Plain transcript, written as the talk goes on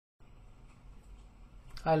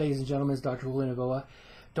Hi, ladies and gentlemen, it's Dr. Julio Novoa.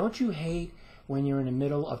 Don't you hate when you're in the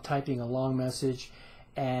middle of typing a long message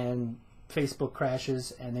and Facebook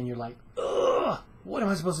crashes and then you're like, ugh, what am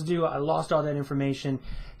I supposed to do? I lost all that information.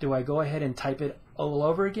 Do I go ahead and type it all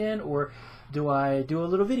over again, or do I do a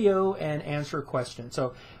little video and answer a question?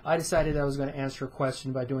 So I decided I was going to answer a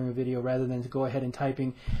question by doing a video rather than to go ahead and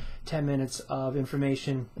typing 10 minutes of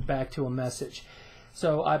information back to a message.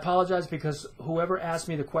 So I apologize because whoever asked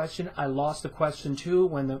me the question, I lost the question too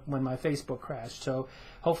when my Facebook crashed. So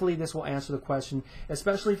hopefully this will answer the question,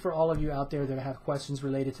 especially for all of you out there that have questions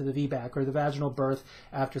related to the VBAC or the vaginal birth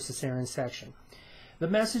after cesarean section. The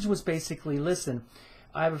message was basically, listen,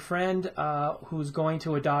 I have a friend who's going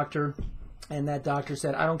to a doctor, and that doctor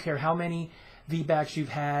said, I don't care how many VBACs you've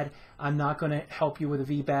had, I'm not going to help you with a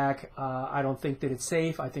VBAC. I don't think that it's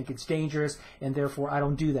safe. I think it's dangerous, and therefore I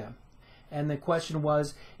don't do them. And the question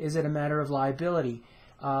was, is it a matter of liability?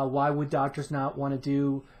 Why would doctors not want to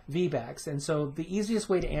do VBACs? And so the easiest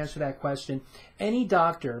way to answer that question, any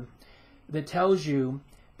doctor that tells you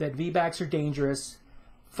that VBACs are dangerous,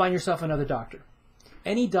 find yourself another doctor.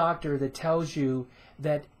 Any doctor that tells you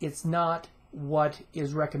that it's not what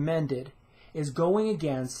is recommended is going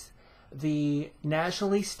against the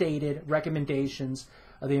nationally stated recommendations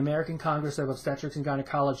of the American Congress of Obstetrics and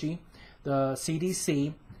Gynecology, the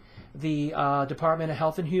CDC, the Department of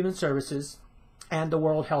Health and Human Services, and the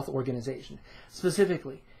World Health Organization.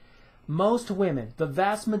 Specifically, most women, the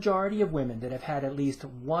vast majority of women that have had at least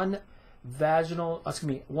one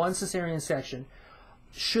cesarean section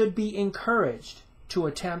should be encouraged to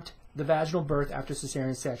attempt the vaginal birth after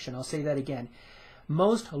cesarean section. I'll say that again.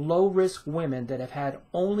 Most low-risk women that have had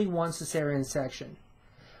only one cesarean section,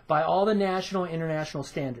 by all the national and international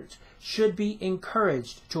standards, should be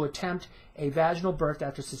encouraged to attempt a vaginal birth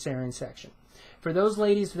after cesarean section. For those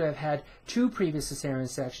ladies who have had 2 previous cesarean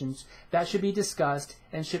sections, that should be discussed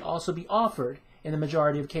and should also be offered in the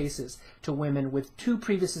majority of cases to women with 2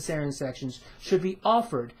 previous cesarean sections should be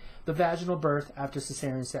offered the vaginal birth after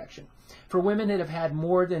cesarean section. For women that have had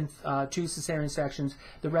more than 2 cesarean sections,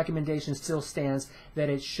 the recommendation still stands that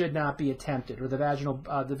it should not be attempted, or the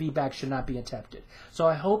VBAC should not be attempted. So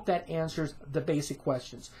I hope that answers the basic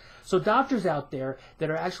questions. So doctors out there that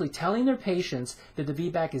are actually telling their patients that the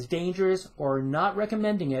VBAC is dangerous or not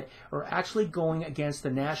recommending it are actually going against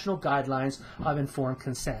the national guidelines of informed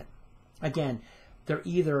consent. Again, they're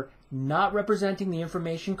either not representing the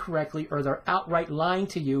information correctly or they're outright lying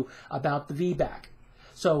to you about the VBAC.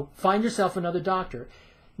 So find yourself another doctor.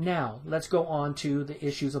 Now, let's go on to the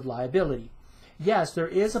issues of liability. Yes, there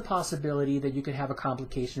is a possibility that you could have a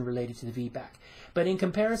complication related to the VBAC. But in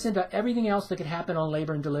comparison to everything else that could happen on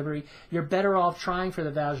labor and delivery, you're better off trying for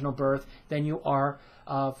the vaginal birth than you are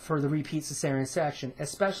for the repeat cesarean section,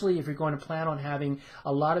 especially if you're going to plan on having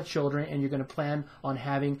a lot of children and you're going to plan on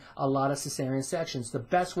having a lot of cesarean sections. The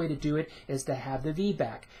best way to do it is to have the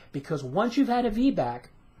VBAC, because once you've had a VBAC,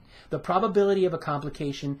 the probability of a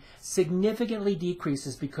complication significantly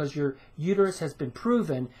decreases because your uterus has been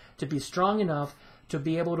proven to be strong enough to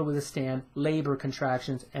be able to withstand labor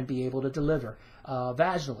contractions and be able to deliver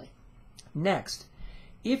vaginally. Next,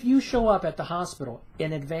 if you show up at the hospital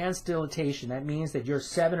in advanced dilatation, that means that you're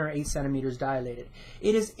 7 or 8 centimeters dilated,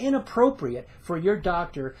 it is inappropriate for your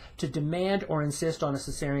doctor to demand or insist on a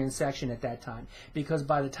cesarean section at that time, because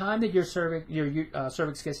by the time that your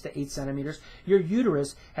cervix gets to 8 centimeters, your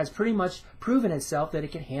uterus has pretty much proven itself that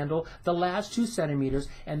it can handle the last 2 centimeters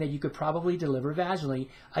and that you could probably deliver vaginally.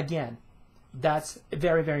 Again, that's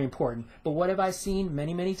very, very important. But what have I seen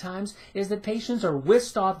many, many times is that patients are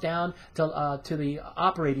whisked off down to the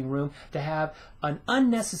operating room to have an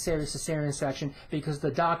unnecessary cesarean section because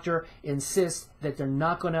the doctor insists that they're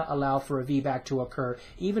not going to allow for a VBAC to occur,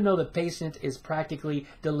 even though the patient is practically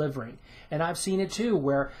delivering. And I've seen it too,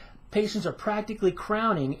 where patients are practically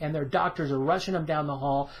crowning and their doctors are rushing them down the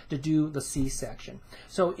hall to do the C-section.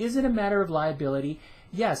 So is it a matter of liability?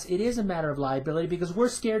 Yes, it is a matter of liability because we're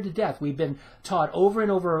scared to death. We've been taught over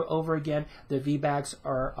and over again that VBACs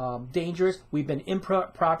are dangerous. We've been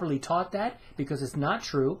improperly taught that because it's not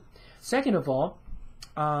true. Second of all,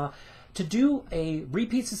 to do a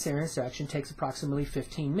repeat cesarean section takes approximately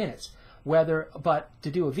 15 minutes. But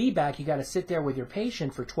to do a VBAC, you got to sit there with your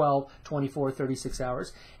patient for 12, 24, 36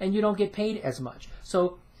 hours, and you don't get paid as much.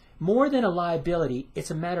 So more than a liability,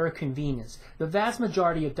 it's a matter of convenience. The vast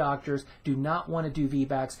majority of doctors do not want to do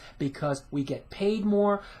VBACs because we get paid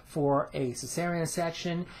more for a cesarean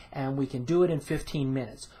section and we can do it in 15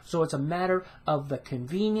 minutes. So it's a matter of the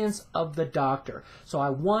convenience of the doctor. So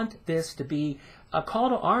I want this to be a call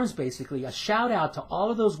to arms, basically, a shout out to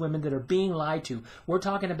all of those women that are being lied to. We're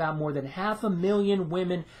talking about more than 500,000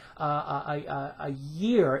 women a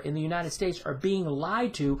year in the United States are being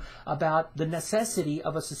lied to about the necessity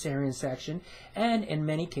of a cesarean section, and in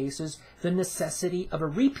many cases, the necessity of a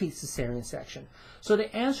repeat cesarean section. So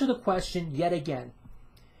to answer the question yet again,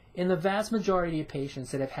 in the vast majority of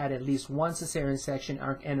patients that have had at least one cesarean section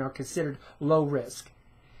and are considered low risk,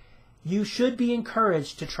 you should be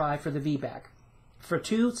encouraged to try for the Vbac. For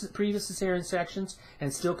 2 previous cesarean sections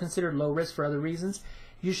and still considered low risk for other reasons,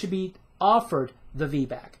 you should be offered the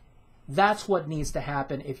Vbac. That's what needs to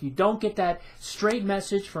happen. If you don't get that straight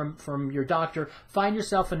message from your doctor, find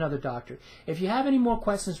yourself another doctor. If you have any more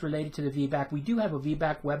questions related to the Vbac, we do have a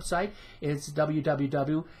Vbac website. It's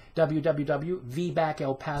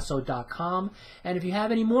www.vbacelpaso.com. And if you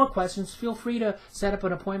have any more questions, feel free to set up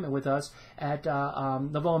an appointment with us at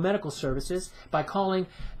Navoa Medical Services by calling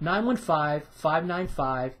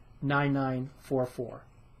 915-595-9944.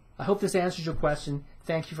 I hope this answers your question.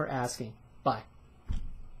 Thank you for asking. Bye.